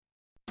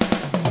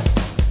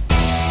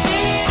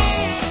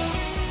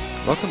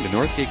Welcome to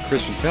Northgate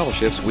Christian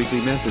Fellowship's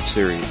weekly message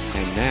series.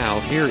 And now,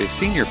 here is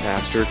Senior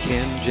Pastor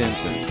Ken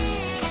Jensen.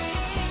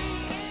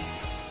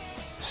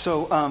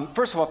 So,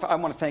 first of all, I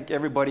want to thank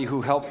everybody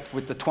who helped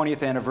with the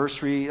 20th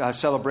anniversary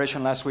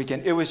celebration last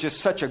weekend. It was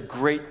just such a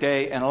great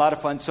day and a lot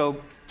of fun.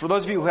 So, for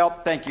those of you who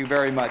helped, thank you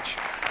very much.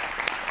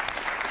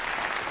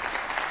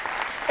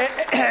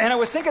 And I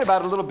was thinking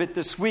about it a little bit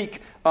this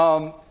week.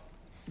 Not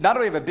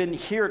only have I been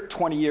here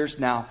 20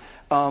 years now,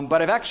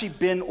 but I've actually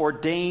been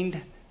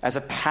ordained as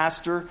a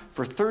pastor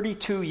for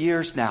 32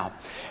 years now.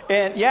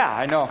 And yeah,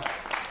 I know.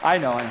 I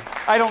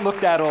don't look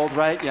that old,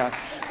 right? Yeah.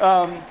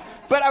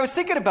 But I was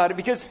thinking about it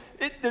because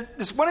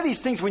it's one of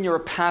these things when you're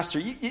a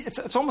pastor,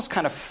 it's almost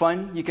kind of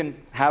fun you can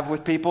have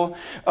with people.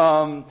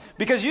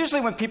 Because usually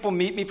when people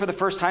meet me for the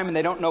first time and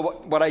they don't know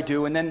what I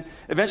do, and then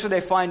eventually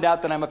they find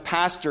out that I'm a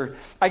pastor,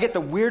 I get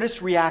the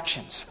weirdest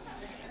reactions.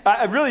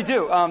 I really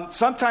do.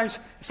 Sometimes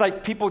it's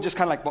like people just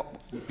kind of like, well,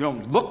 you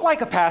don't look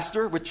like a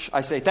pastor, which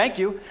I say thank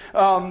you.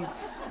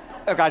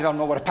 I don't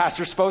know what a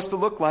pastor's supposed to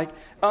look like.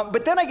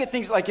 But then I get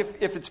things like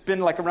if it's been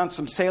like around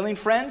some sailing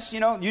friends,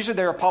 usually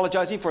they're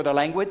apologizing for their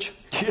language.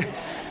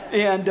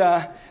 And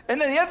then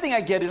the other thing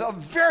I get is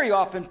very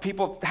often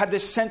people have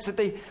this sense that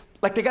they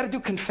got to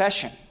do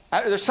confession.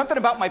 There's something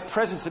about my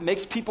presence that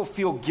makes people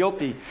feel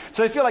guilty.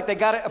 So they feel like they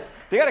got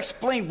to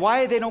explain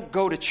why they don't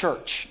go to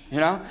church,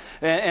 and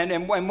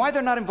why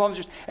they're not involved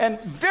in church.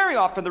 And very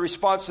often the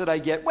response that I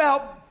get,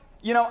 well,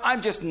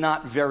 I'm just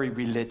not very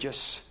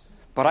religious,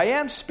 but I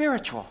am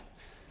spiritual,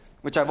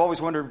 which I've always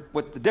wondered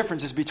what the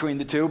difference is between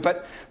the two.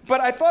 But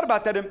I thought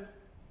about that,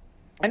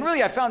 and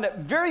really I found that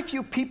very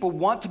few people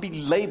want to be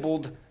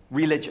labeled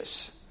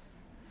religious.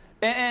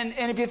 And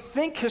if you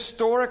think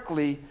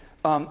historically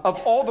of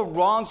all the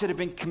wrongs that have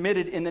been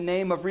committed in the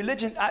name of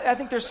religion, I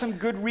think there's some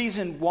good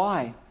reason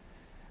why.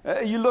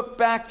 You look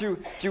back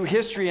through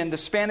history and the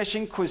Spanish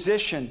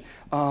Inquisition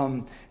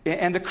and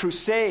the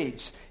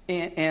Crusades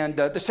and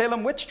the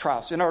Salem witch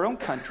trials in our own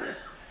country.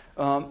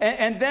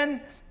 And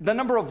then the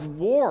number of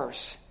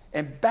wars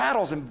and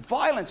battles and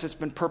violence that's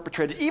been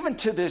perpetrated, even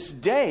to this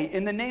day,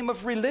 in the name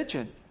of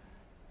religion.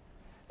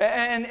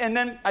 And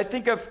then I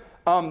think of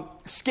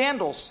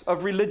scandals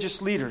of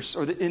religious leaders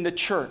in the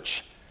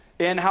church,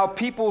 and how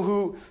people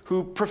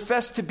who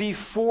profess to be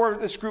for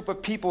this group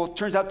of people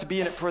turns out to be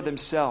in it for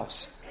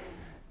themselves.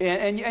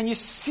 And you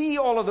see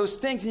all of those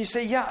things, and you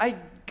say, yeah,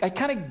 I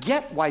kind of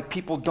get why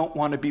people don't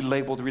want to be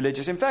labeled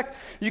religious. In fact,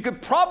 you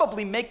could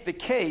probably make the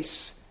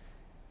case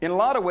in a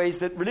lot of ways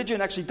that religion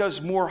actually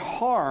does more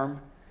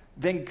harm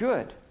than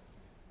good.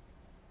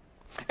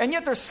 And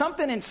yet there's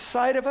something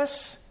inside of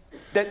us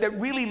that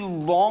really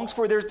longs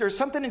for. There's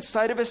something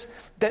inside of us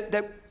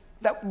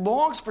that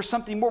longs for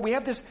something more. We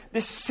have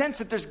this sense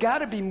that there's got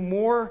to be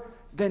more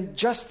than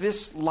just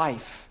this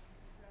life.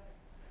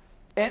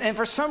 And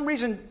for some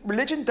reason,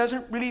 religion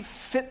doesn't really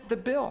fit the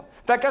bill.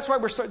 In fact, that's why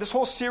this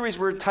whole series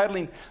we're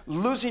entitling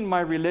Losing My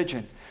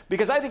Religion.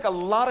 Because I think a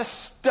lot of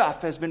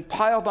stuff has been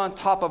piled on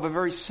top of a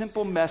very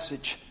simple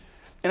message.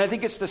 And I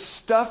think it's the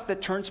stuff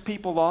that turns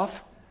people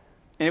off.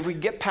 And if we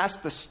get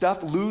past the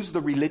stuff, lose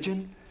the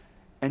religion,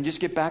 and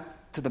just get back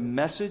to the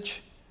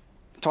message,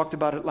 we talked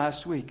about it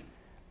last week,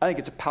 I think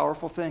it's a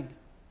powerful thing.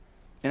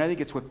 And I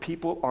think it's what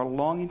people are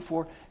longing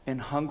for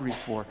and hungry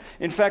for.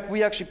 In fact,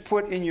 we actually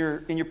put in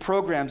your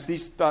programs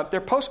these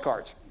they're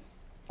postcards.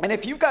 And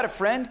if you've got a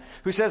friend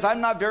who says, I'm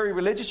not very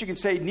religious, you can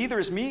say, neither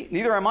is me,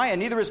 neither am I, and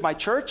neither is my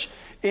church.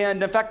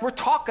 And in fact, we're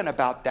talking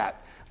about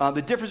that,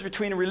 the difference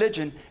between a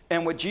religion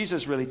and what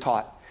Jesus really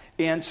taught.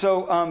 And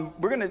so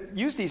we're going to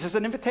use these as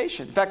an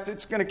invitation. In fact,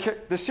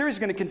 the series is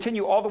going to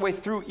continue all the way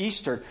through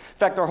Easter. In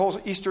fact, our whole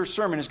Easter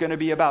sermon is going to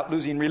be about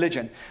losing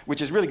religion,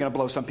 which is really going to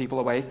blow some people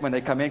away when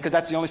they come in, because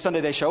that's the only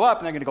Sunday they show up,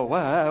 and they're going to go,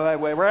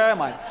 where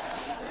am I?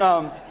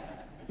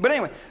 But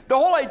anyway, the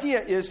whole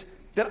idea is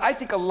that I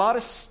think a lot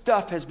of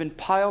stuff has been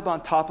piled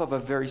on top of a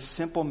very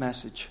simple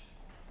message.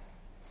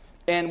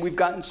 And we've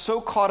gotten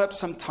so caught up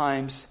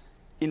sometimes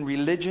in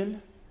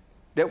religion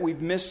that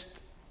we've missed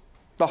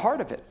the heart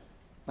of it,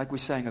 like we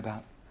sang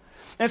about.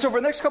 And so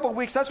for the next couple of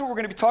weeks, that's what we're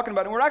going to be talking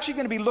about. And we're actually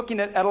going to be looking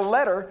at a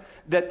letter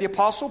that the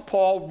Apostle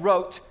Paul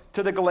wrote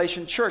to the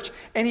Galatian church.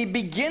 And he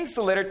begins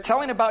the letter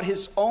telling about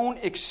his own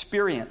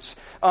experience.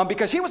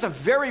 Because he was a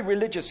very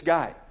religious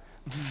guy,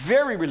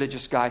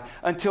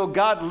 until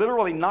God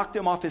literally knocked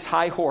him off his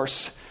high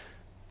horse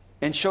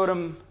and showed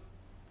him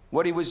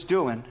what he was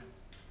doing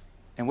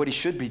and what he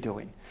should be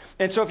doing.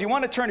 And so if you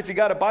want to turn, if you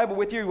got a Bible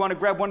with you want to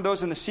grab one of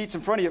those in the seats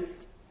in front of you.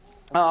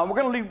 We're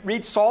going to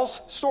read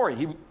Saul's story.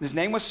 His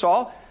name was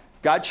Saul.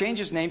 God changed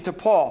his name to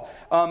Paul.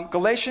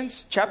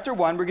 Galatians chapter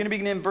 1, we're going to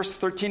begin in verse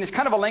 13. It's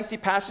kind of a lengthy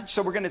passage,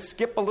 so we're going to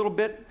skip a little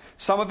bit,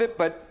 some of it,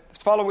 but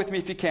follow with me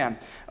if you can.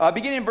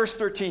 Beginning in verse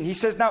 13, he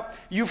says, Now,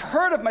 you've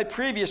heard of my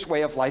previous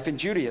way of life in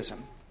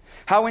Judaism,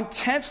 how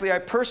intensely I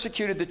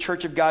persecuted the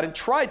church of God and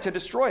tried to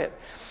destroy it.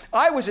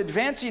 I was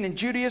advancing in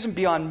Judaism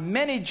beyond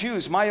many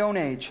Jews my own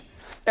age,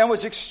 and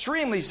was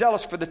extremely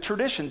zealous for the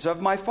traditions of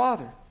my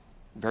father.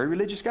 Very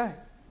religious guy.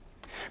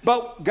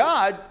 But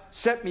God,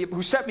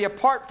 who set me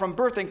apart from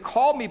birth and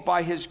called me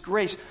by his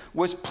grace,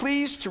 was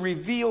pleased to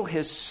reveal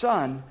his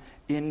Son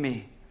in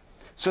me,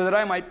 so that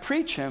I might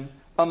preach him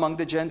among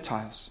the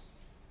Gentiles.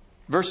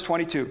 Verse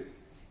 22.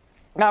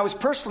 Now, I was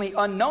personally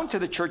unknown to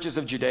the churches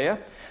of Judea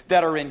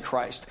that are in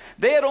Christ.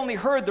 They had only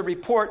heard the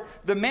report,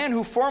 the man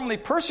who formerly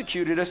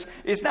persecuted us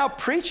is now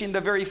preaching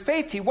the very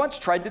faith he once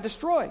tried to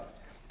destroy.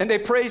 And they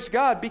praised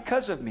God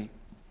because of me.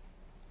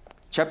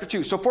 Chapter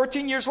 2. So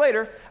 14 years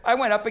later, I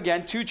went up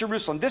again to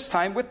Jerusalem, this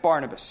time with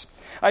Barnabas.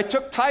 I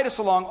took Titus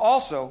along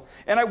also,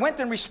 and I went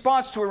in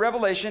response to a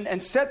revelation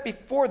and set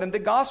before them the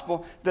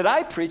gospel that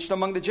I preached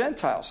among the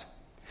Gentiles.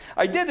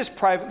 I did this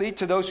privately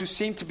to those who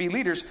seemed to be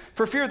leaders,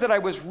 for fear that I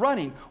was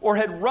running or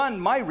had run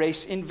my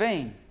race in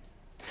vain.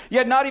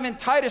 Yet not even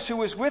Titus, who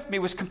was with me,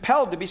 was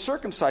compelled to be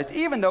circumcised,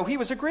 even though he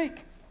was a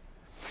Greek.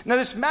 Now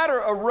this matter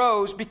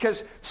arose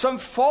because some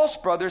false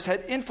brothers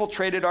had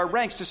infiltrated our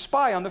ranks to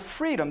spy on the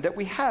freedom that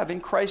we have in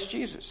Christ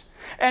Jesus,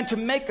 and to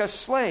make us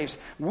slaves.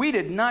 We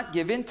did not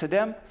give in to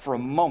them for a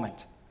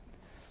moment,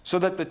 so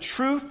that the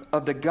truth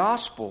of the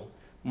gospel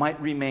might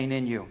remain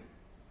in you.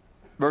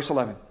 Verse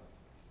 11.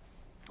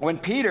 When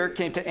Peter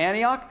came to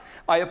Antioch,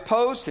 I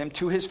opposed him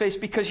to his face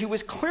because he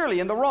was clearly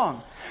in the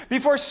wrong.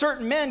 Before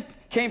certain men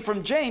came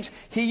from James,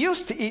 he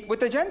used to eat with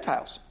the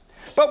Gentiles.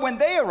 But when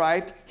they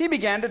arrived, he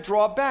began to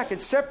draw back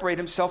and separate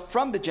himself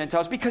from the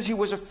Gentiles because he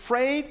was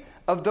afraid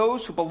of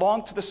those who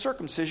belonged to the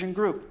circumcision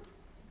group.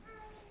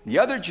 The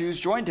other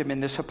Jews joined him in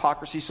this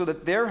hypocrisy, so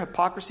that their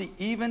hypocrisy,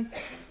 even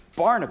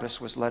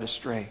Barnabas, was led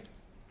astray.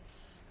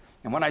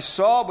 And when I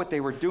saw what they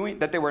were doing,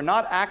 that they were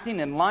not acting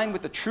in line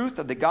with the truth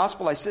of the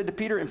gospel, I said to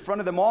Peter in front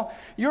of them all,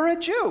 "You're a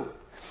Jew,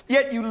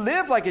 yet you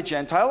live like a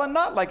Gentile and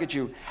not like a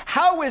Jew.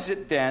 How is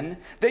it then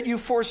that you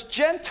force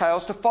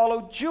Gentiles to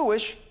follow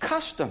Jewish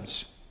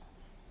customs?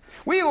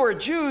 We who are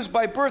Jews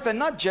by birth and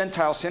not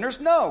Gentile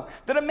sinners know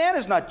that a man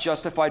is not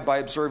justified by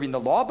observing the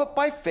law, but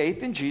by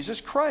faith in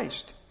Jesus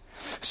Christ.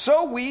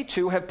 So we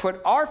too have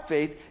put our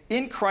faith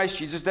in Christ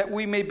Jesus, that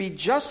we may be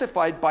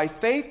justified by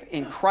faith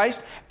in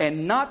Christ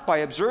and not by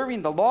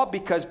observing the law,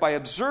 because by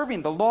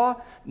observing the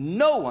law,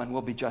 no one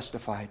will be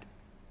justified.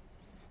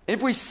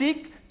 If we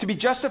seek to be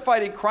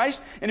justified in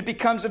Christ and it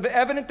becomes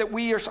evident that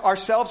we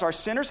ourselves are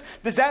sinners,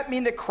 does that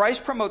mean that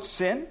Christ promotes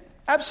sin?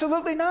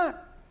 Absolutely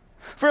not.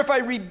 For if I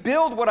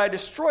rebuild what I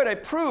destroyed, I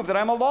prove that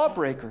I'm a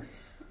lawbreaker.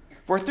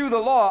 For through the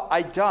law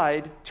I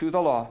died to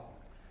the law,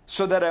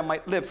 so that I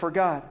might live for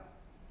God.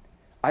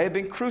 I have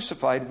been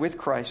crucified with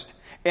Christ,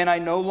 and I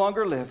no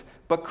longer live,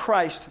 but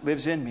Christ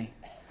lives in me.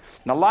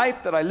 And the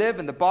life that I live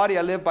in the body,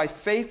 I live by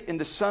faith in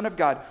the Son of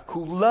God,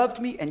 who loved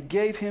me and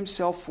gave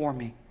himself for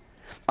me.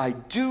 I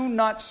do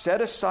not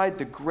set aside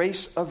the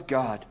grace of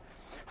God.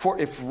 For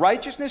if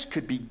righteousness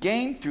could be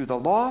gained through the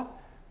law,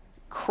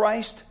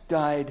 Christ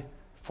died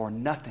for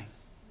nothing."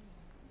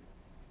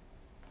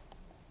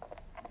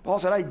 Paul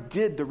said, I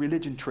did the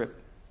religion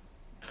trip.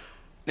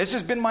 This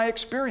has been my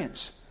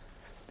experience.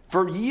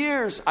 For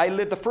years, I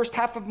lived the first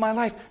half of my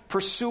life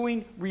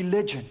pursuing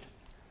religion.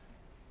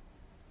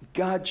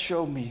 God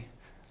showed me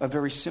a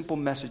very simple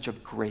message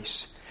of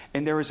grace.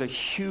 And there is a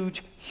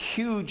huge,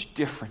 huge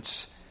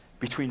difference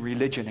between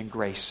religion and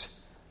grace.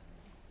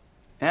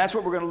 And that's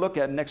what we're going to look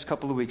at in the next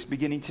couple of weeks,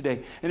 beginning today.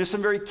 And there's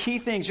some very key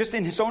things, just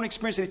in his own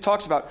experience, that he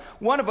talks about.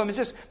 One of them is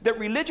this, that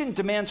religion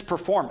demands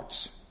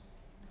performance,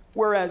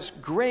 whereas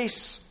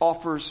grace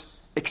offers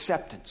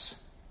acceptance.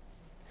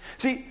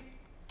 See,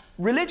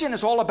 religion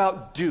is all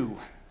about do.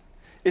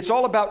 It's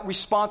all about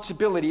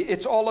responsibility.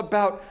 It's all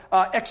about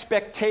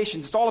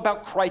expectations. It's all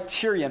about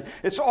criterion.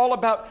 It's all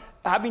about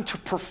having to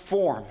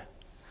perform.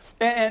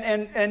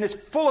 And it's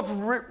full of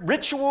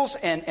rituals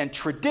and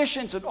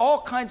traditions and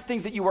all kinds of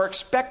things that you are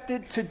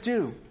expected to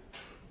do.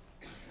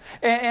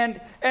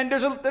 And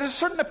there's a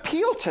certain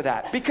appeal to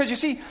that. Because you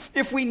see,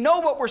 if we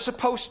know what we're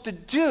supposed to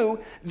do,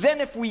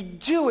 then if we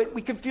do it,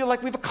 we can feel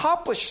like we've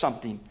accomplished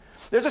something.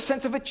 There's a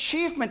sense of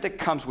achievement that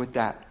comes with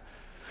that.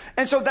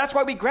 And so that's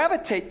why we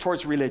gravitate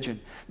towards religion.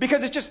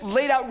 Because it's just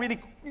laid out really,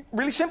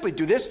 really simply.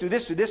 Do this, do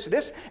this, do this, do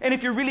this. And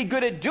if you're really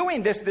good at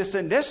doing this, this,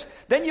 and this,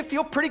 then you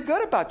feel pretty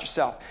good about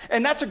yourself.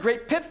 And that's a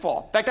great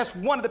pitfall. In fact, that's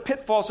one of the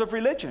pitfalls of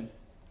religion.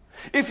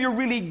 If you're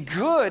really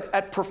good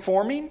at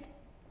performing,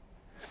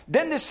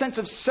 then this sense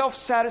of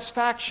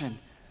self-satisfaction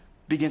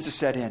begins to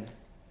set in.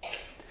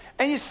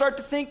 And you start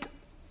to think,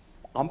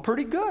 I'm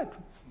pretty good.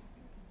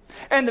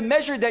 And the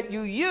measure that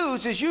you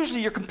use is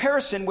usually your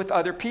comparison with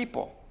other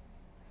people.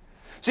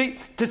 See,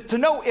 to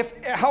know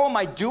how am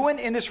I doing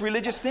in this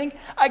religious thing,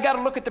 I got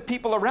to look at the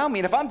people around me.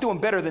 And if I'm doing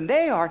better than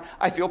they are,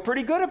 I feel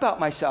pretty good about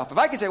myself. If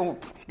I can say, well,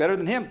 better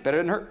than him, better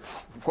than her,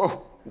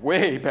 whoa,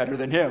 way better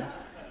than him.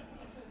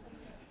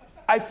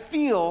 I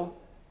feel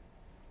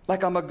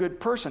like I'm a good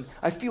person.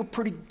 I feel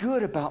pretty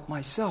good about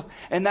myself.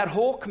 And that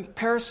whole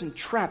comparison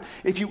trap,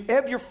 if you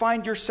ever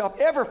find yourself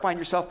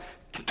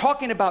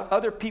talking about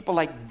other people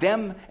like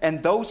them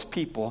and those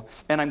people,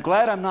 and I'm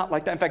glad I'm not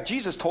like that. In fact,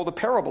 Jesus told a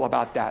parable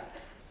about that.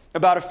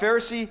 about a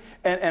Pharisee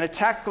and a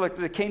tax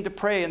collector that came to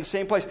pray in the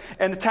same place.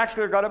 And the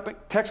Pharisee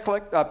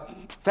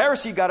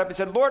got up and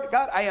said, Lord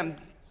God, I am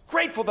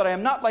grateful that I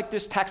am not like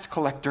this tax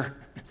collector,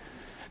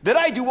 that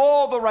I do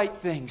all the right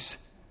things,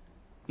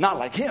 not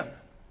like him.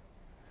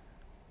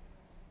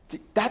 See,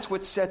 that's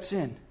what sets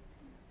in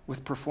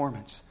with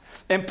performance.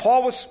 And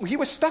Paul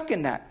was stuck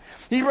in that.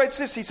 He writes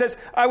this, he says,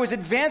 I was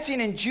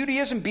advancing in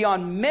Judaism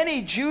beyond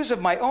many Jews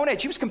of my own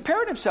age. He was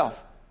comparing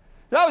himself.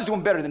 I was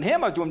doing better than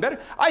him. I was doing better.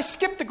 I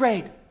skipped the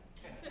grade.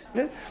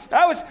 Than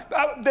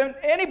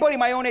anybody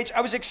my own age,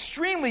 I was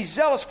extremely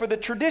zealous for the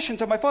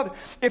traditions of my father.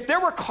 If there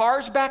were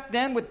cars back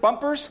then with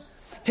bumpers,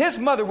 his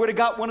mother would have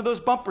got one of those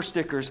bumper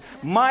stickers.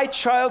 My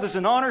child is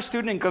an honor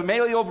student in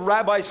Gamaliel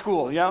Rabbi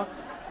School, you know.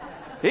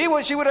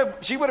 She would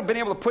have been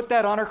able to put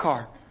that on her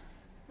car.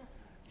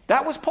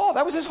 That was Paul.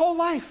 That was his whole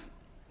life.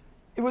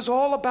 It was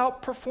all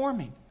about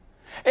performing.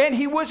 And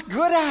he was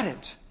good at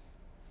it.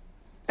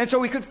 And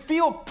so he could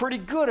feel pretty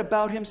good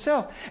about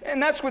himself.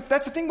 And that's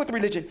the thing with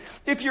religion.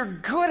 If you're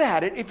good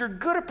at it, if you're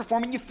good at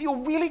performing, you feel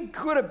really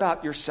good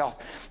about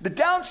yourself. The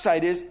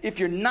downside is, if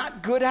you're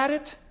not good at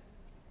it,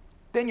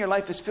 then your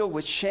life is filled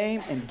with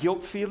shame and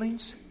guilt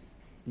feelings.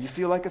 And you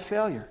feel like a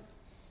failure.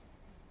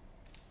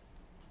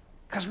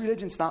 Because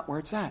religion's not where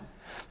it's at.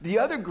 The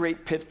other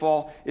great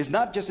pitfall is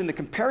not just in the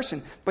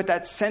comparison, but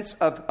that sense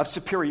of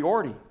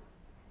superiority.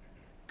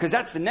 Because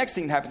that's the next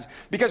thing that happens.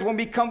 Because when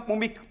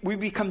we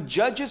become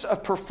judges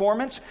of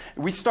performance,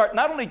 we start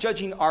not only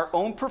judging our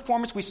own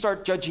performance, we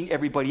start judging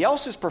everybody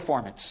else's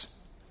performance.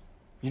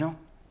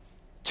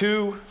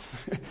 2,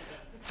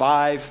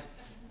 5,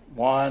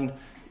 1.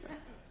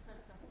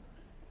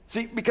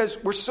 See,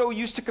 because we're so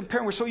used to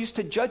comparing, we're so used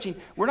to judging.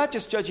 We're not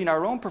just judging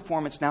our own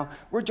performance now,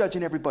 we're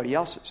judging everybody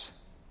else's.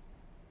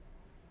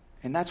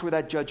 And that's where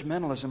that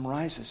judgmentalism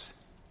rises.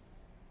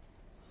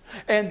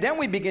 And then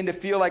we begin to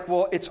feel like,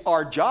 well, it's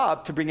our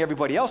job to bring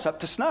everybody else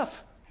up to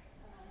snuff.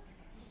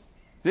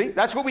 See,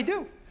 that's what we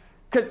do.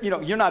 Because,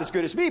 you're not as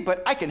good as me,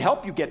 but I can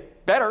help you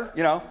get better,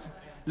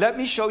 Let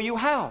me show you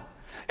how.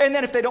 And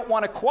then if they don't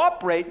want to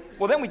cooperate,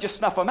 well, then we just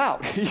snuff them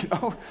out,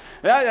 And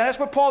that's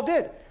what Paul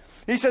did.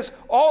 He says,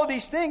 all of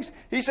these things,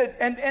 he said,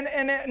 and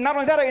not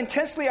only that,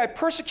 I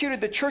persecuted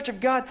the church of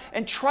God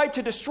and tried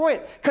to destroy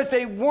it because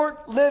they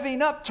weren't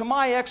living up to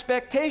my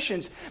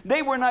expectations.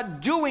 They were not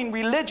doing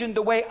religion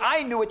the way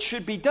I knew it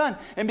should be done.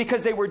 And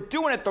because they were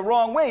doing it the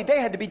wrong way, they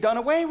had to be done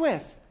away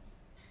with.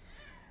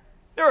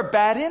 They're a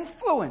bad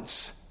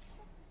influence.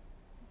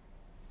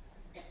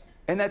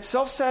 And that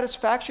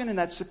self-satisfaction and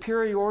that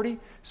superiority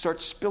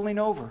starts spilling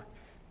over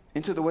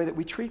into the way that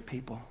we treat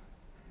people.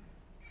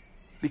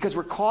 Because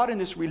we're caught in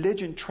this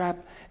religion trap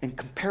in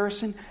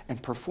comparison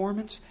and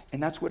performance,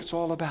 and that's what it's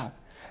all about.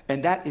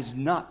 And that is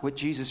not what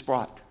Jesus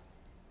brought.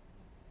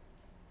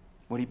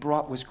 What he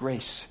brought was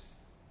grace.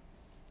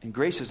 And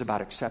grace is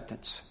about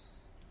acceptance.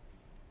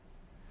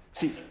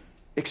 See,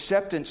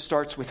 acceptance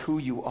starts with who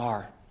you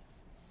are.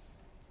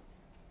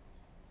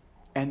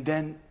 And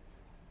then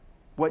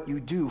what you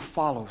do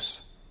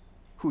follows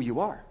who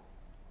you are.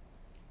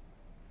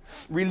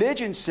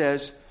 Religion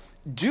says,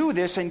 do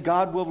this and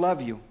God will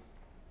love you.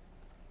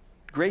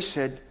 Grace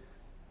said,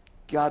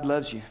 God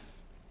loves you,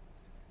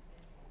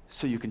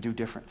 so you can do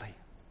differently.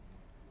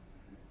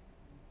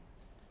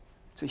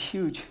 It's a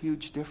huge,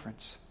 huge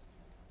difference.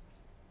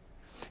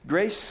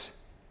 Grace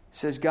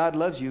says God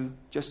loves you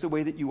just the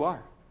way that you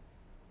are.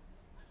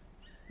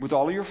 With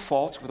all of your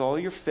faults, with all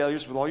of your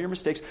failures, with all your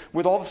mistakes,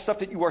 with all the stuff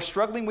that you are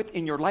struggling with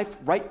in your life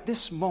right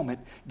this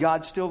moment,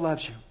 God still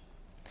loves you.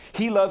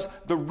 He loves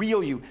the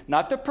real you,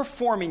 not the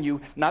performing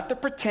you, not the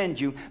pretend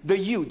you, the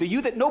you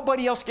that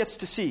nobody else gets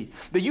to see,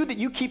 the you that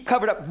you keep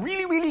covered up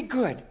really, really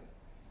good.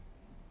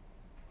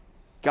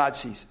 God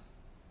sees it.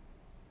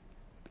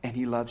 And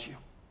he loves you.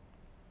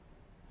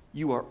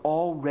 You are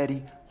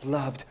already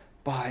loved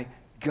by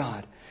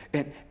God.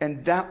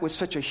 And that was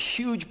such a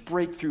huge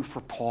breakthrough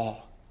for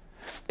Paul.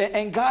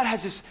 And God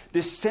has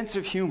this sense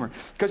of humor.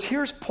 Because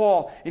here's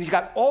Paul, and he's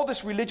got all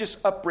this religious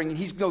upbringing.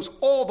 He knows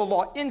all the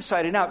law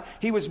inside and out.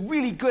 He was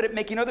really good at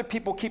making other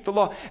people keep the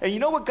law. And you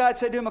know what God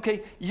said to him?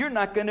 Okay, you're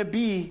not going to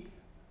be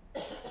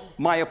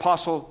my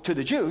apostle to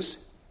the Jews.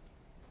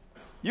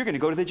 You're going to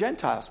go to the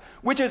Gentiles.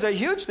 Which is a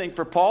huge thing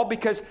for Paul,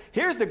 because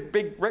here's the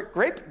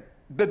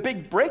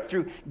big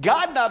breakthrough.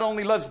 God not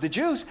only loves the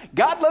Jews,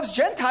 God loves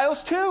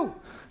Gentiles too.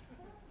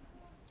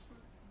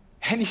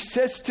 And he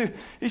says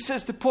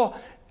to Paul,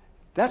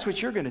 that's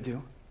what you're going to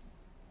do.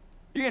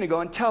 You're going to go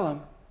and tell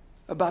them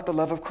about the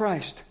love of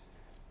Christ.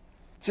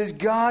 It says,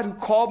 God who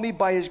called me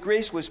by his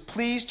grace was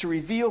pleased to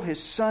reveal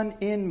his Son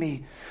in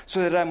me so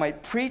that I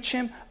might preach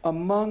him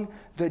among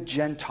the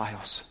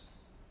Gentiles.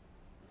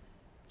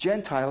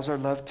 Gentiles are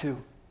loved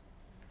too.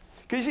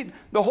 Because you see,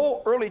 the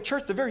whole early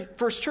church, the very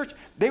first church,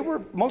 they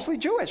were mostly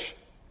Jewish.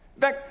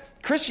 In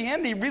fact,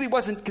 Christianity really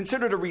wasn't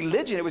considered a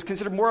religion. It was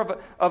considered more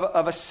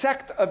of a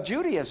sect of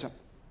Judaism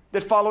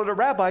that followed a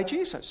rabbi,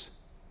 Jesus.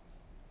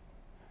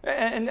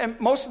 And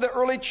most of the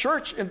early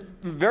church and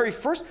very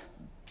first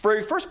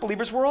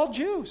believers were all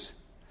Jews.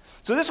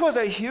 So this was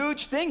a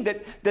huge thing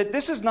that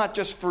this is not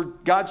just for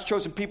God's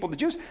chosen people, the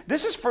Jews.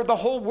 This is for the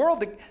whole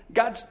world.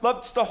 God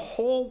loves the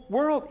whole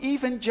world,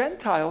 even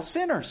Gentile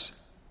sinners.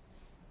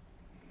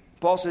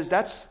 Paul says,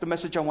 that's the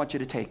message I want you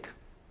to take.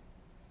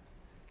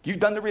 You've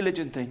done the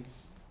religion thing.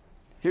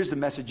 Here's the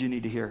message you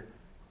need to hear.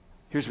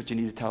 Here's what you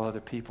need to tell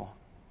other people.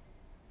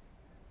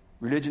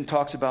 Religion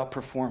talks about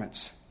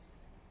performance.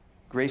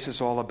 Grace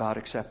is all about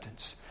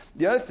acceptance.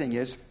 The other thing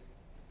is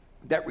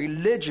that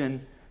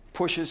religion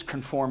pushes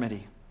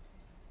conformity.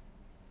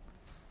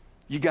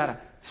 You got to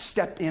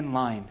step in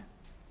line.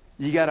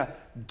 You got to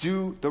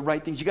do the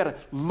right things. You got to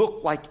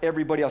look like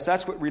everybody else.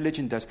 That's what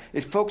religion does.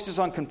 It focuses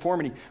on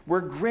conformity,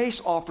 where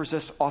grace offers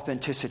us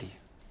authenticity.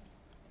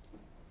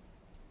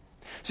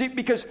 See,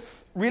 because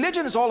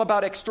religion is all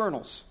about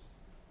externals.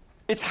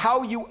 It's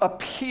how you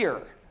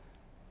appear,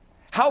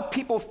 how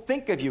people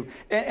think of you.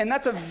 And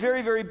that's a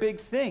very, very big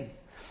thing.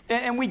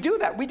 And we do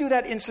that. We do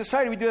that in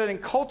society. We do that in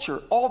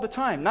culture all the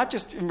time, not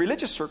just in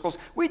religious circles.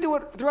 We do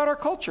it throughout our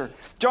culture.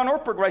 John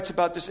Ortberg writes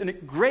about this in a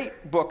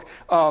great book,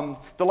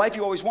 The Life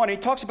You Always Wanted.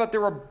 He talks about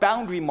there are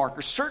boundary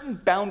markers, certain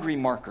boundary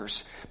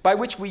markers, by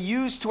which we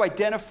use to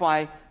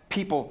identify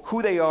people,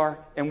 who they are,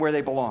 and where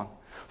they belong.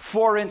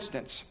 For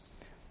instance,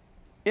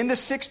 in the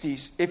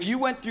 60s, if you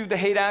went through the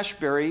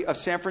Haight-Ashbury of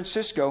San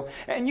Francisco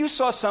and you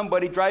saw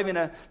somebody driving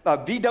a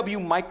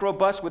VW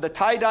microbus with a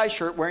tie-dye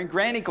shirt, wearing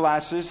granny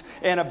glasses,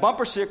 and a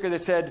bumper sticker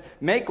that said,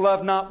 "Make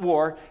love, not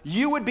war,"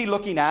 you would be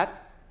looking at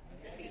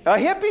a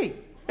hippie.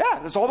 Yeah,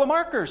 that's all the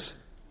markers.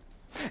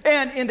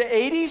 And in the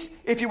 80s,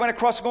 if you went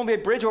across the Golden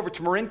Gate Bridge over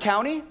to Marin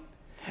County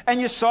and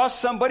you saw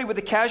somebody with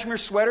a cashmere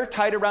sweater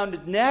tied around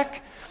his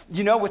neck,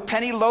 with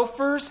penny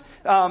loafers,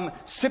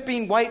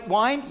 sipping white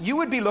wine, you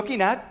would be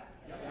looking at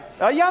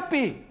a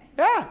yuppie,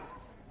 yeah.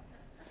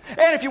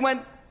 And if you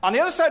went on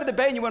the other side of the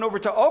bay and you went over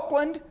to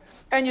Oakland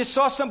and you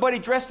saw somebody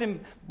dressed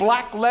in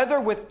black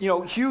leather with,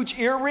 huge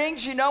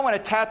earrings, and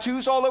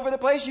tattoos all over the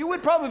place, you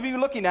would probably be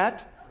looking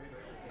at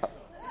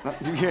a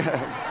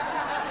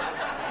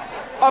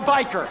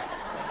biker.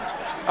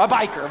 A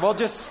biker. We'll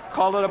just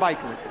call it a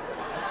biker.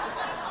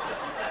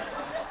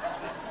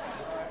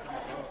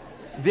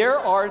 There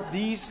are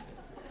these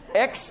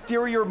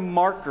exterior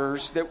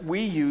markers that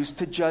we use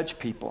to judge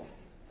people.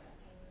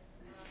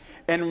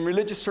 And in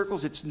religious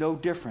circles, it's no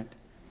different.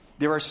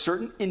 There are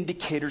certain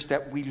indicators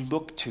that we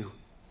look to.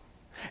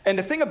 And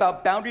the thing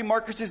about boundary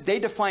markers is they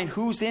define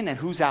who's in and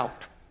who's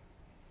out.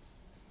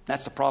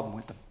 That's the problem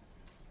with them.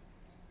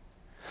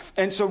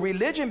 And so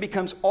religion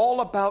becomes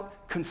all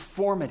about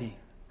conformity.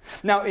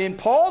 Now, in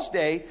Paul's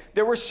day,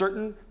 there were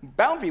certain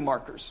boundary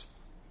markers.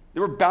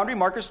 There were boundary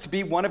markers to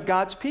be one of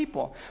God's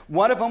people.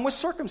 One of them was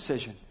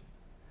circumcision.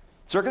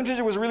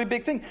 Circumcision was a really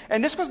big thing.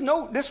 And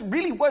this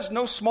really was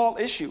no small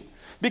issue.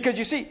 Because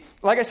you see,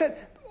 like I said,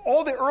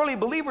 all the early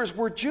believers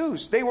were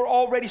Jews. They were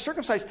already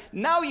circumcised.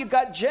 Now you've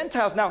got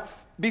Gentiles. Now,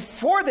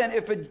 before then,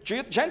 if a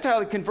Gentile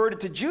had converted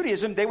to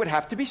Judaism, they would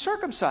have to be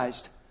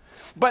circumcised.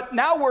 But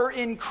now we're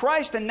in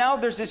Christ, and now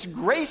there's this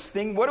grace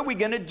thing. What are we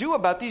going to do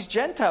about these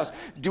Gentiles?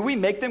 Do we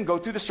make them go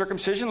through the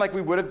circumcision like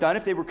we would have done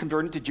if they were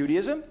converted to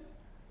Judaism?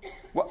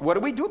 What do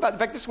we do about it? In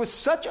fact, this was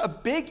such a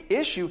big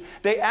issue,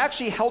 they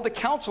actually held a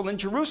council in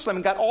Jerusalem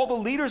and got all the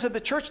leaders of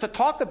the church to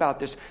talk about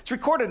this. It's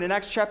recorded in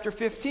Acts chapter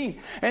 15.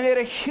 And they had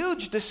a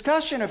huge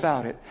discussion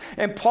about it.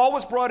 And Paul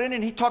was brought in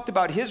and he talked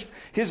about his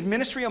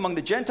ministry among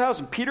the Gentiles.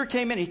 And Peter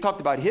came in and he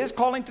talked about his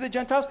calling to the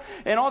Gentiles.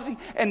 And all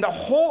things. And the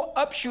whole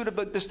upshoot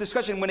of this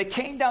discussion, when it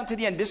came down to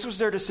the end, this was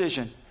their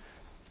decision.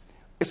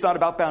 It's not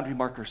about boundary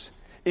markers.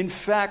 In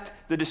fact,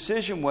 the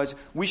decision was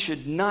we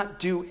should not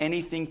do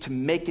anything to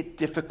make it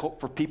difficult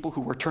for people who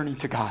were turning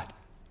to God.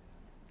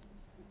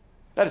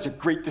 That is a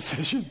great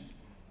decision.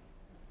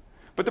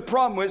 But the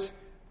problem was,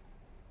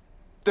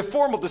 the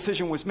formal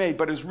decision was made,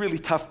 but it was really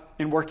tough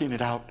in working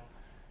it out.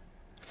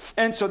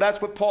 And so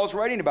that's what Paul's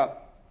writing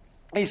about.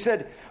 He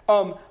said,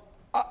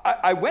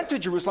 I went to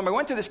Jerusalem, I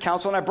went to this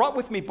council, and I brought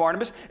with me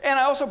Barnabas, and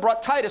I also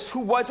brought Titus, who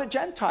was a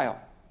Gentile.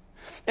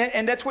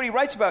 And that's what he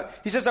writes about.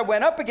 He says, I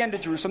went up again to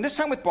Jerusalem, this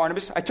time with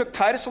Barnabas. I took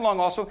Titus along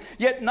also.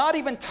 Yet not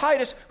even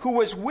Titus, who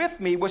was with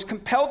me, was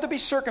compelled to be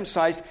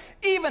circumcised,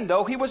 even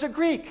though he was a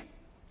Greek.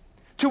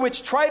 To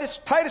which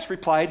Titus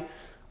replied,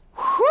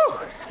 whew.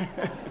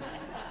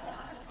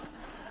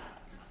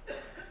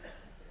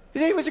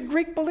 He was a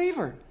Greek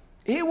believer.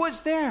 He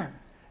was there.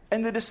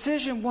 And the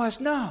decision was,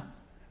 no,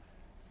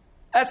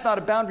 that's not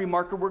a boundary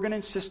marker we're going to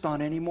insist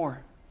on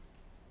anymore.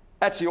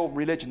 That's the old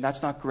religion.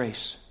 That's not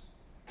grace.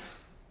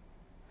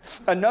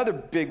 Another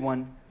big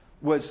one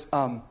was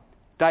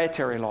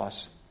dietary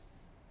laws.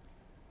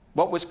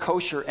 What was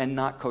kosher and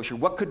not kosher?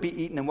 What could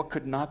be eaten and what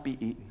could not be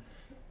eaten?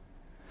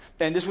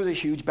 And this was a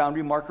huge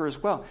boundary marker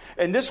as well.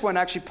 And this one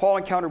actually Paul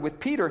encountered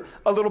with Peter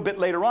a little bit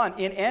later on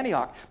in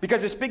Antioch.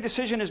 Because this big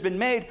decision has been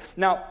made.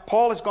 Now,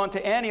 Paul has gone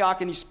to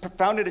Antioch and he's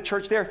founded a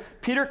church there.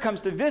 Peter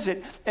comes to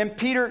visit and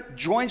Peter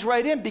joins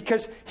right in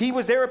because he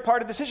was there a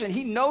part of the decision.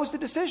 He knows the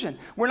decision.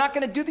 We're not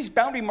going to do these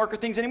boundary marker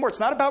things anymore. It's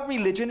not about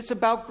religion. It's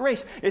about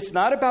grace. It's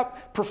not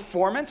about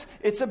performance.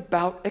 It's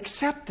about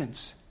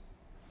acceptance.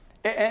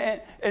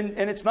 And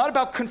it's not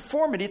about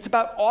conformity, it's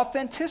about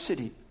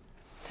authenticity.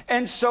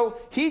 And so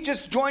he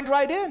just joined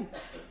right in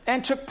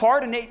and took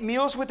part and ate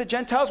meals with the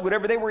Gentiles.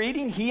 Whatever they were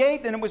eating, he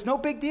ate, and it was no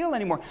big deal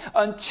anymore.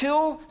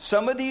 Until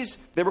some of these,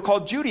 they were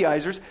called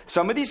Judaizers,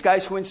 some of these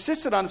guys who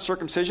insisted on the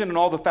circumcision and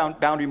all the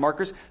boundary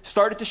markers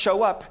started to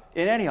show up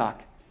in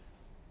Antioch.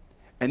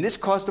 And this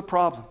caused a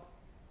problem.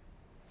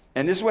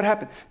 And this is what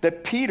happened,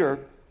 that Peter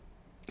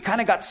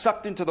kind of got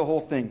sucked into the whole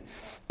thing.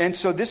 And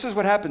so this is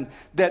what happened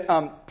that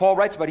Paul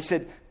writes about. He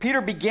said,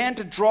 Peter began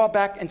to draw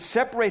back and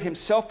separate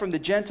himself from the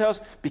Gentiles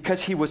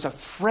because he was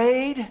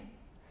afraid.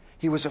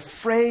 He was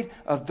afraid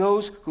of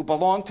those who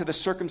belonged to the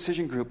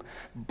circumcision group.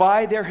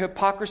 By their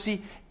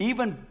hypocrisy,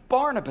 even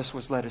Barnabas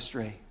was led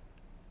astray.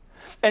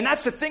 And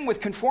that's the thing with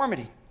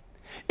conformity.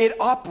 It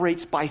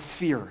operates by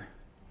fear.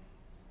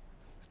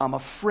 I'm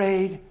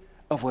afraid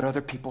of what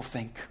other people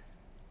think.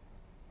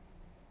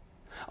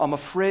 I'm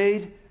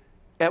afraid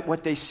at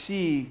what they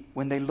see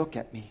when they look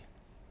at me.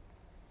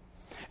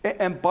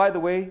 And by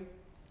the way,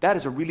 that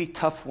is a really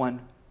tough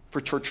one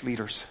for church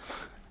leaders.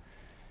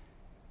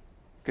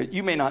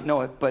 You may not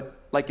know it, but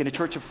like in a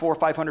church of 400 or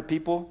 500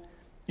 people,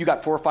 you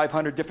got 400 or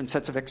 500 different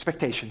sets of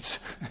expectations.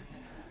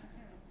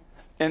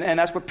 and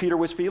that's what Peter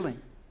was feeling.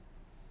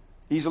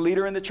 He's a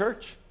leader in the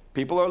church.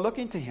 People are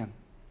looking to him.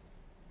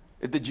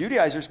 If the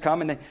Judaizers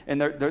come and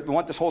they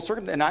want this whole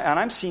circumcision, and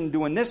I'm seen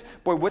doing this,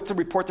 boy, what's the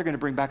report they're going to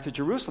bring back to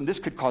Jerusalem? This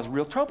could cause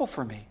real trouble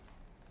for me.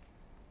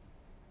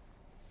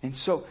 And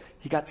so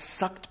he got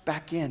sucked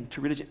back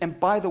into religion. And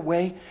by the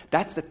way,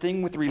 that's the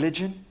thing with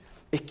religion.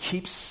 It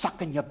keeps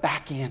sucking you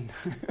back in.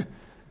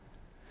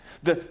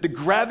 The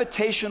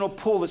gravitational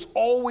pull is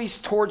always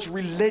towards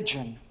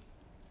religion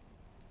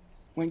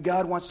when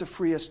God wants to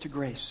free us to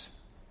grace.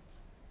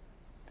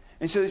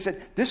 And so he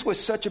said, this was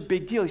such a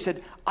big deal. He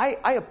said,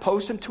 I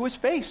opposed him to his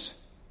face.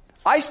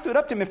 I stood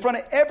up to him in front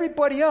of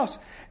everybody else.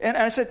 And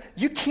I said,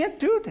 you can't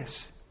do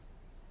this.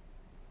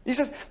 He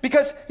says,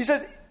 because he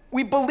says,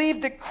 we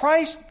believe that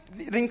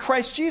in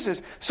Christ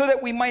Jesus, so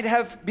that we might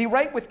be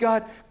right with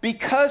God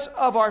because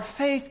of our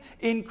faith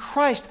in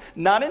Christ.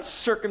 Not in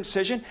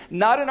circumcision,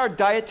 not in our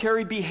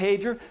dietary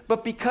behavior,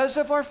 but because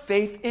of our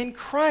faith in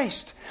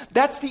Christ.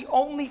 That's the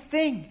only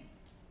thing.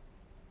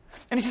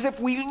 And he says, if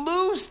we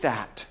lose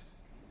that,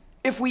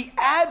 if we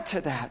add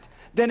to that,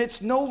 then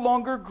it's no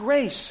longer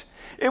grace.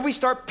 If we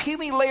start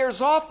peeling layers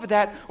off of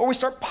that, or we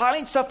start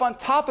piling stuff on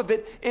top of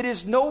it, it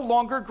is no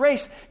longer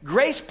grace.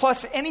 Grace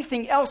plus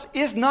anything else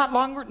is no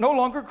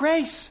longer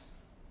grace.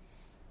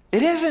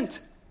 It isn't.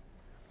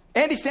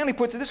 Andy Stanley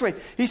puts it this way.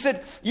 He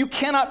said, you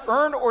cannot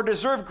earn or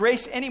deserve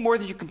grace any more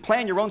than you can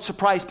plan your own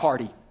surprise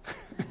party.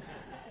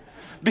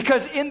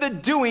 Because in the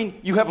doing,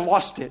 you have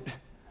lost it.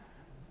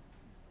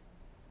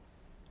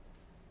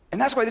 And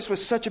that's why this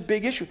was such a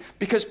big issue,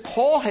 because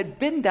Paul had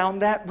been down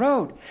that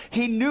road.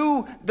 He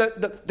knew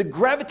the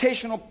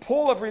gravitational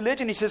pull of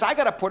religion. He says, I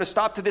got to put a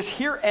stop to this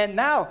here and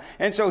now.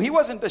 And so he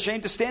wasn't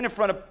ashamed to stand in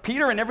front of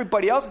Peter and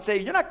everybody else and say,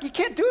 you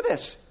can't do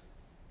this.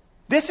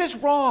 This is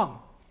wrong.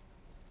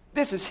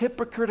 This is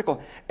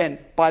hypocritical. And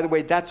by the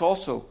way, that's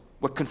also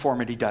what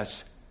conformity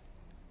does.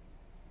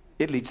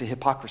 It leads to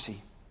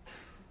hypocrisy.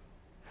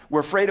 We're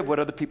afraid of what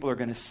other people are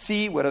going to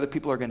see, what other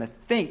people are going to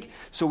think,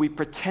 so we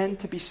pretend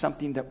to be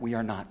something that we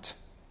are not.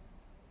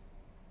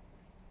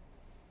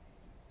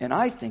 And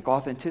I think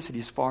authenticity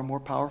is far more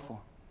powerful.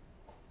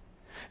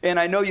 And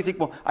I know you think,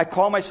 well, I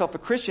call myself a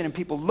Christian and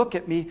people look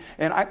at me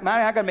and I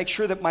got to make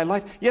sure that my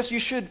life, yes, you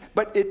should,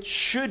 but it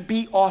should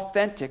be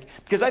authentic.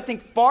 Because I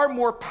think far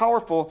more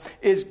powerful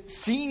is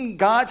seeing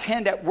God's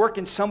hand at work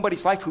in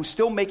somebody's life who's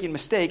still making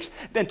mistakes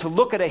than to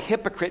look at a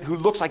hypocrite who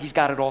looks like he's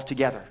got it all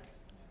together.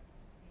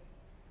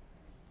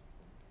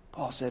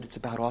 Paul said it's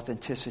about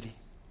authenticity.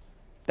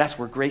 That's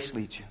where grace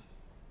leads you.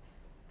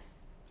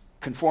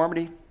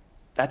 Conformity,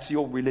 that's the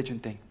old religion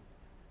thing.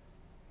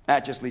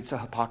 That just leads to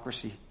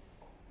hypocrisy.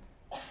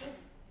 He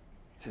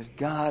says,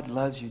 God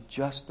loves you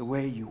just the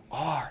way you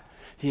are.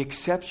 He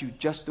accepts you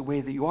just the way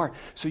that you are,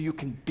 so you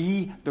can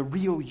be the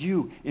real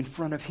you in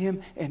front of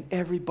him and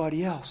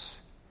everybody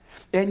else.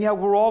 And yeah,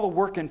 we're all a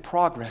work in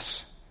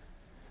progress,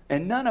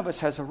 and none of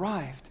us has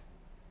arrived.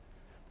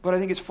 But I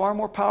think it's far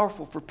more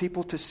powerful for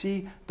people to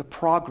see the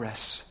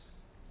progress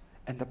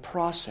and the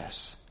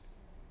process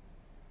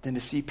than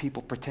to see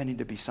people pretending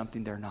to be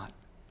something they're not.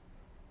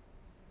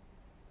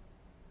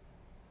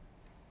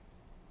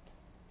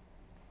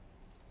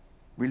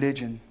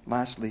 Religion,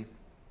 lastly,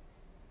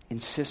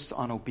 insists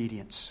on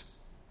obedience,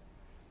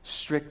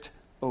 strict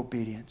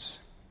obedience,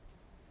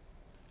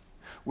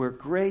 where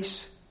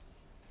grace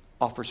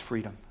offers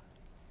freedom.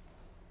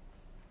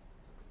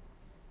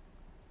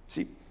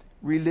 See,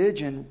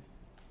 religion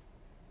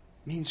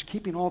means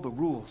keeping all the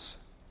rules.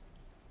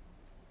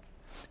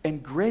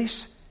 And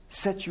grace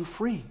sets you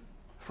free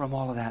from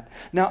all of that.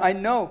 Now, I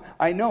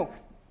know,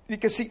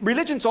 because see,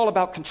 religion's all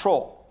about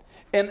control.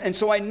 And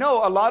so I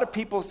know a lot of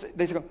people,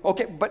 they say,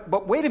 okay,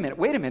 but wait a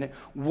minute.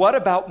 What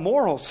about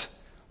morals?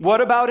 What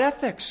about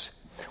ethics?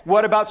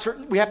 What about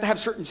we have to have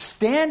certain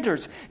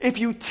standards. If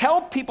you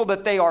tell people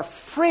that they are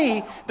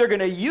free, they're going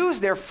to use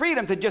their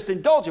freedom to just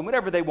indulge in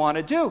whatever they want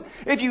to do.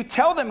 If you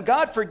tell them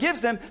God forgives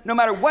them no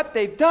matter what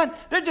they've done,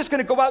 they're just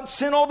going to go out and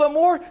sin all the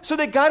more so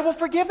that God will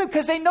forgive them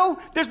because they know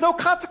there's no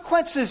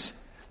consequences.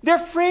 They're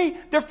free.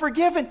 They're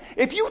forgiven.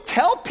 If you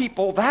tell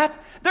people that,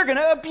 they're going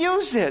to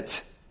abuse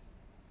it.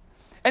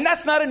 And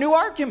that's not a new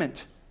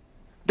argument.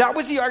 That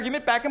was the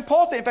argument back in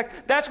Paul's day. In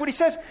fact, that's what he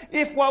says.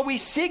 If while we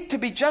seek to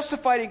be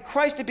justified in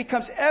Christ, it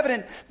becomes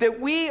evident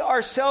that we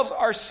ourselves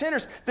are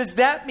sinners, does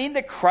that mean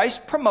that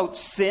Christ promotes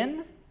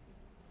sin?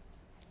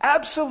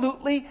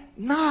 Absolutely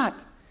not.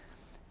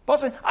 Paul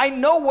says, I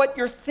know what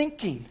you're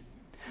thinking.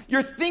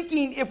 You're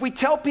thinking if we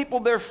tell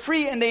people they're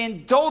free and they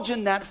indulge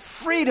in that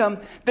freedom,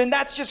 then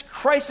that's just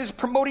Christ is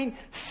promoting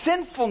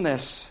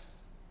sinfulness.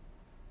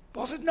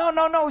 Paul says,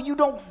 no, you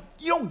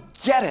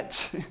don't get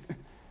it.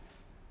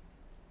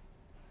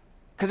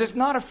 Because it's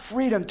not a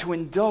freedom to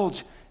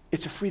indulge,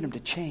 it's a freedom to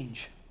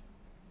change.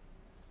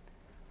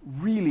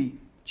 Really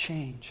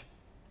change.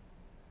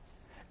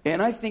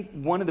 And I think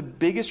one of the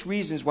biggest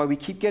reasons why we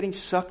keep getting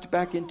sucked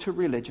back into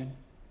religion,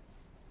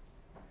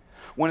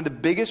 one of the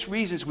biggest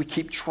reasons we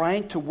keep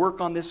trying to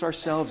work on this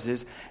ourselves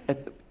is,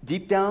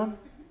 deep down,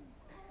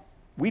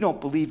 we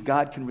don't believe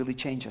God can really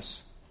change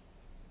us.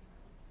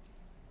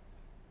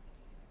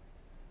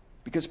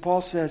 Because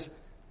Paul says,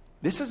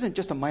 this isn't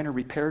just a minor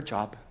repair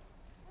job.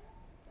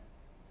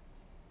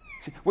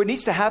 See, what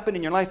needs to happen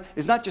in your life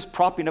is not just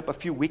propping up a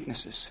few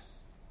weaknesses.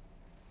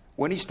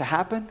 What needs to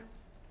happen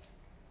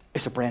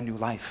is a brand new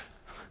life.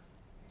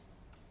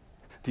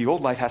 The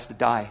old life has to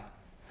die.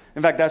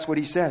 In fact, that's what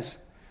he says.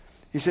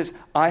 He says,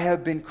 I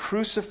have been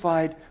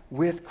crucified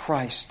with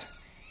Christ,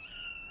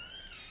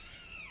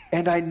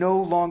 and I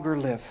no longer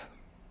live.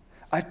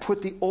 I've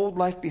put the old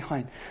life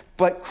behind,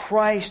 but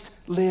Christ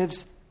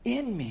lives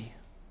in me.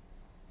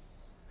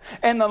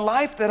 And the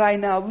life that I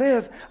now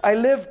live, I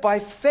live by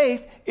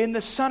faith in the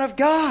Son of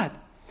God,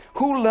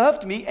 who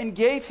loved me and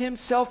gave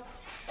himself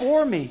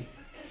for me.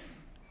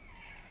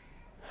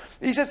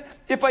 He says,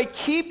 if I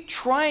keep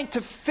trying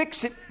to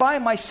fix it by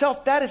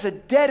myself, that is a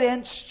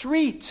dead-end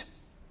street.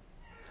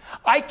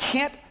 I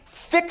can't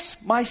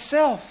fix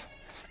myself.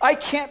 I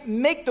can't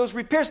make those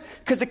repairs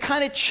because the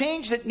kind of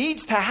change that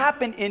needs to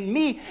happen in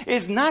me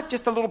is not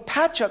just a little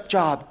patch-up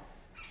job.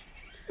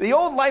 The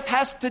old life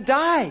has to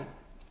die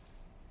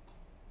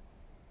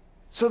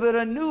so that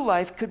a new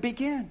life could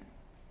begin.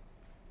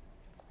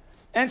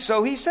 And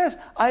so he says,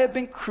 I have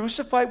been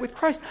crucified with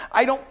Christ.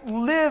 I don't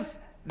live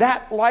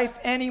that life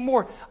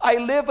anymore. I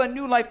live a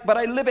new life, but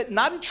I live it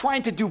not in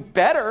trying to do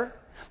better,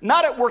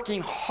 not at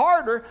working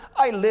harder.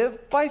 I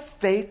live by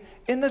faith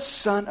in the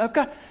Son of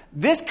God.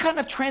 This kind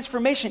of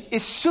transformation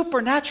is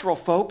supernatural,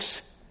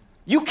 folks.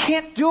 You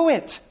can't do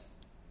it.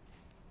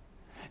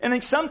 And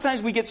then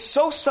sometimes we get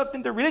so sucked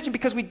into religion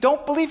because we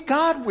don't believe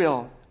God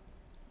will.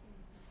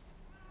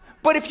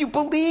 But if you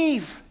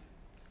believe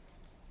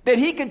that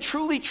he can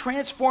truly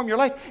transform your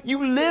life,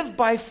 you live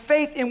by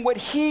faith in what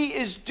he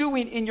is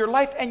doing in your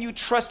life, and you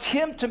trust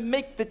him to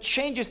make the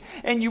changes,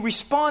 and you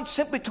respond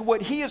simply to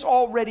what he is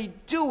already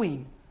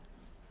doing.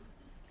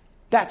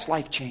 That's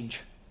life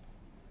change.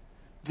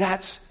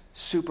 That's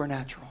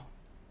supernatural.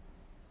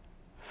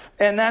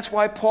 And that's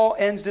why Paul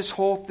ends this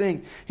whole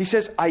thing. He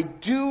says, I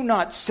do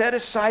not set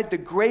aside the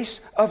grace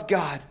of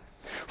God.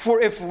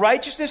 For if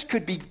righteousness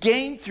could be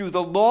gained through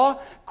the law,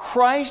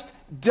 Christ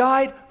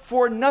died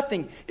for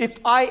nothing. If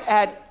I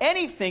add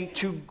anything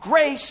to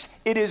grace,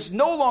 it is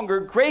no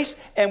longer grace.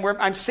 And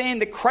I'm saying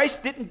that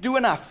Christ didn't do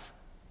enough.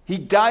 He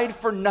died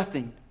for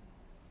nothing.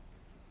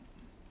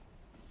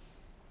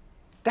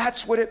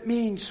 That's what it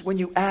means when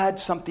you add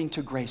something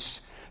to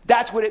grace.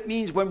 That's what it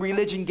means when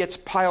religion gets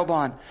piled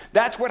on.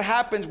 That's what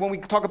happens when we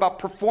talk about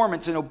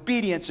performance and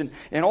obedience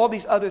and all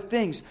these other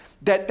things.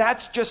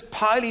 That's just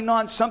piling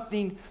on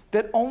something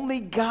that only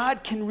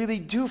God can really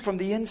do from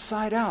the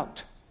inside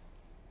out.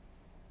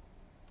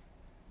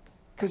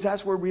 Because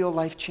that's where real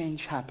life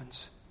change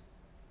happens.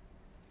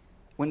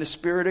 When the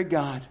Spirit of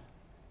God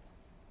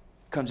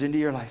comes into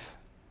your life,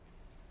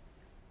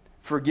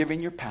 forgiving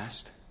your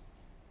past,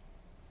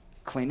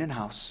 cleaning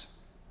house,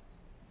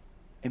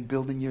 and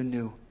building you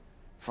new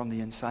from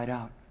the inside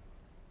out.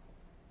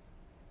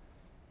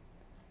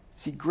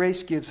 See,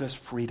 grace gives us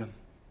freedom.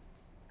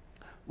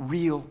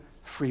 Real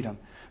freedom.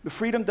 The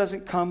freedom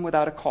doesn't come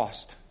without a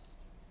cost.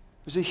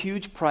 There's a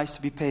huge price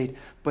to be paid,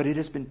 but it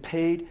has been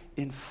paid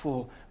in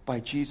full by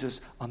Jesus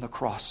on the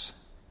cross.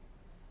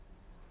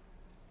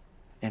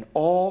 And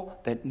all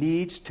that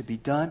needs to be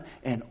done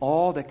and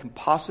all that can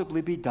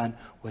possibly be done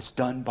was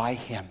done by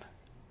him.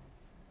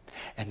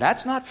 And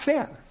that's not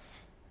fair,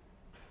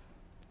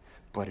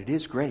 but it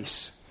is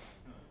grace.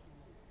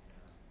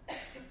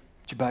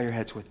 Would you bow your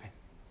heads with me?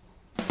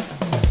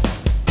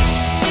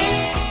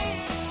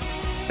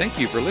 Thank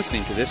you for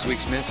listening to this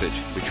week's message.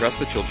 We trust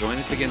that you'll join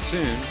us again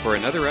soon for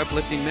another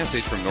uplifting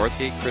message from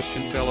Northgate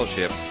Christian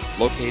Fellowship,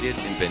 located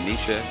in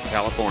Benicia,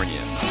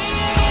 California.